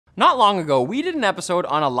Not long ago, we did an episode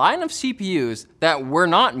on a line of CPUs that were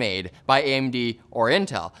not made by AMD or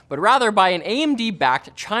Intel, but rather by an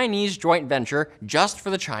AMD-backed Chinese joint venture just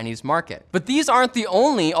for the Chinese market. But these aren't the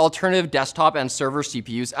only alternative desktop and server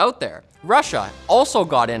CPUs out there. Russia also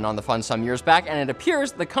got in on the fun some years back, and it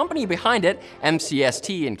appears the company behind it,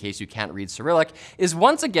 MCST, in case you can't read Cyrillic, is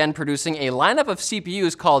once again producing a lineup of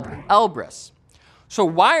CPUs called Elbrus. So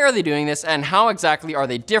why are they doing this, and how exactly are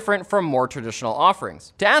they different from more traditional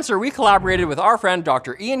offerings? To answer, we collaborated with our friend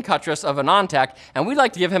Dr. Ian Cuttress of AnandTech, and we'd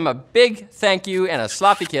like to give him a big thank you and a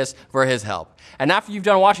sloppy kiss for his help. And after you've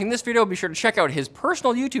done watching this video, be sure to check out his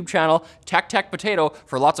personal YouTube channel, Tech Potato,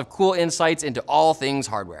 for lots of cool insights into all things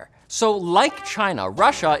hardware. So like China,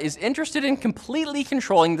 Russia is interested in completely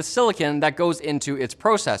controlling the silicon that goes into its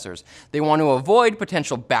processors. They want to avoid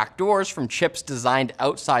potential backdoors from chips designed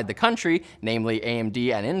outside the country, namely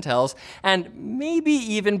AMD and Intel's, and maybe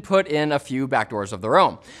even put in a few backdoors of their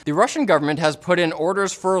own. The Russian government has put in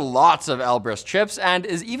orders for lots of Elbrus chips and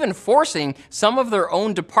is even forcing some of their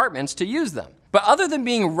own departments to use them. But other than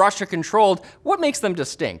being Russia-controlled, what makes them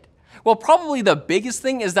distinct? Well, probably the biggest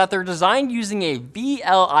thing is that they're designed using a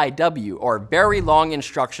VLIW, or Very Long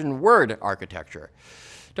Instruction Word architecture.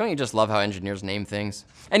 Don't you just love how engineers name things?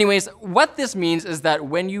 Anyways, what this means is that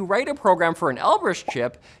when you write a program for an Elbrus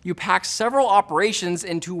chip, you pack several operations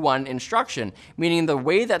into one instruction, meaning the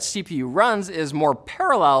way that CPU runs is more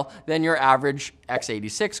parallel than your average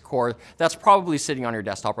x86 core that's probably sitting on your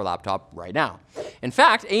desktop or laptop right now. In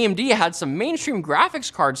fact, AMD had some mainstream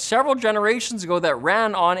graphics cards several generations ago that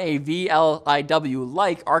ran on a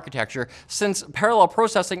VLIW-like architecture, since parallel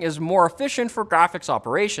processing is more efficient for graphics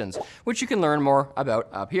operations, which you can learn more about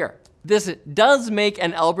up here. This does make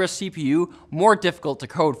an Elbrus CPU more difficult to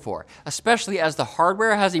code for, especially as the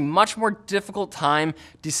hardware has a much more difficult time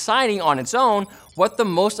deciding on its own what the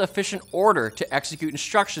most efficient order to execute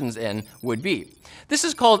instructions in would be. This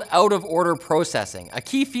is called out-of-order processing, a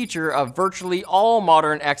key feature of virtually all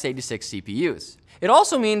modern x86 CPUs. It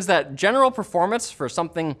also means that general performance for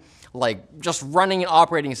something like just running an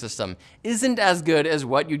operating system isn't as good as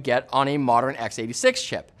what you'd get on a modern x86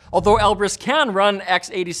 chip. Although Elbrus can run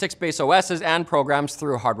x86-based OSs and programs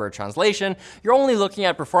through hardware translation, you're only looking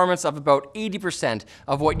at performance of about 80%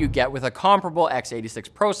 of what you get with a comparable x86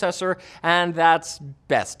 processor, and that's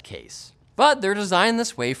best case. But they're designed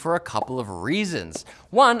this way for a couple of reasons.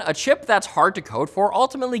 One, a chip that's hard to code for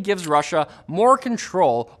ultimately gives Russia more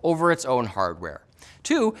control over its own hardware.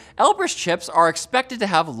 Two, Elbrus chips are expected to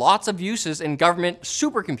have lots of uses in government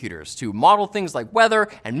supercomputers to model things like weather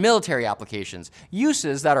and military applications,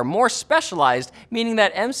 uses that are more specialized, meaning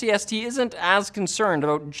that MCST isn't as concerned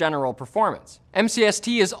about general performance.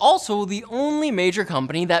 MCST is also the only major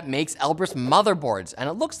company that makes Elbrus motherboards, and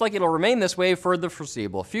it looks like it'll remain this way for the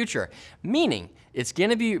foreseeable future, meaning it's going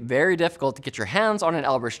to be very difficult to get your hands on an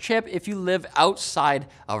Elbrus chip if you live outside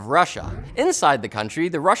of Russia. Inside the country,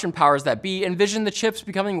 the Russian powers that be envision the chips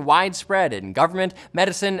becoming widespread in government,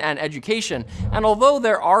 medicine, and education, and although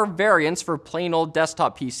there are variants for plain old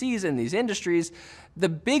desktop PCs in these industries, the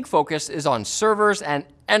big focus is on servers and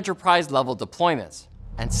enterprise-level deployments.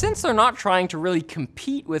 And since they're not trying to really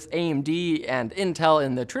compete with AMD and Intel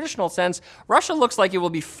in the traditional sense, Russia looks like it will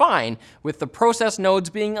be fine with the process nodes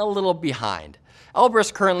being a little behind.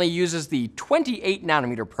 Elbrus currently uses the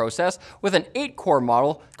 28nm process with an 8-core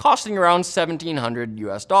model costing around $1,700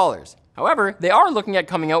 US. However, they are looking at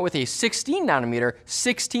coming out with a 16nm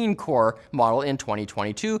 16-core model in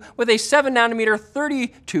 2022 with a 7nm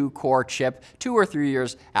 32-core chip 2 or 3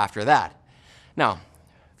 years after that. Now,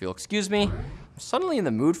 if you'll excuse me, I'm suddenly in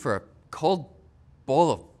the mood for a cold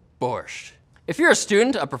bowl of borscht. If you're a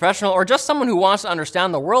student, a professional, or just someone who wants to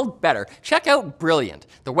understand the world better, check out Brilliant,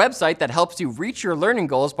 the website that helps you reach your learning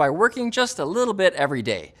goals by working just a little bit every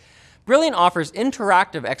day. Brilliant offers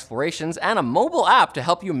interactive explorations and a mobile app to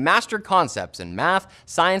help you master concepts in math,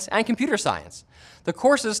 science, and computer science. The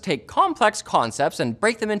courses take complex concepts and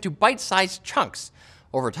break them into bite-sized chunks.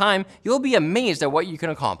 Over time, you'll be amazed at what you can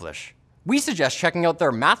accomplish. We suggest checking out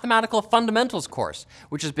their Mathematical Fundamentals course,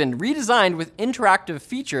 which has been redesigned with interactive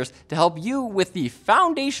features to help you with the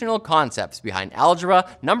foundational concepts behind algebra,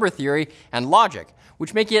 number theory, and logic,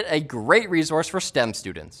 which make it a great resource for STEM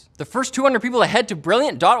students. The first 200 people to head to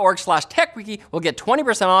brilliant.org/techwiki will get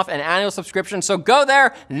 20% off an annual subscription, so go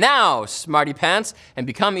there now, smarty pants, and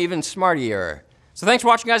become even smartier. So thanks for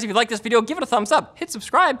watching, guys. If you like this video, give it a thumbs up, hit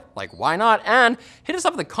subscribe, like why not, and hit us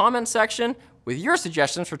up in the comment section with your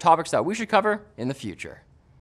suggestions for topics that we should cover in the future.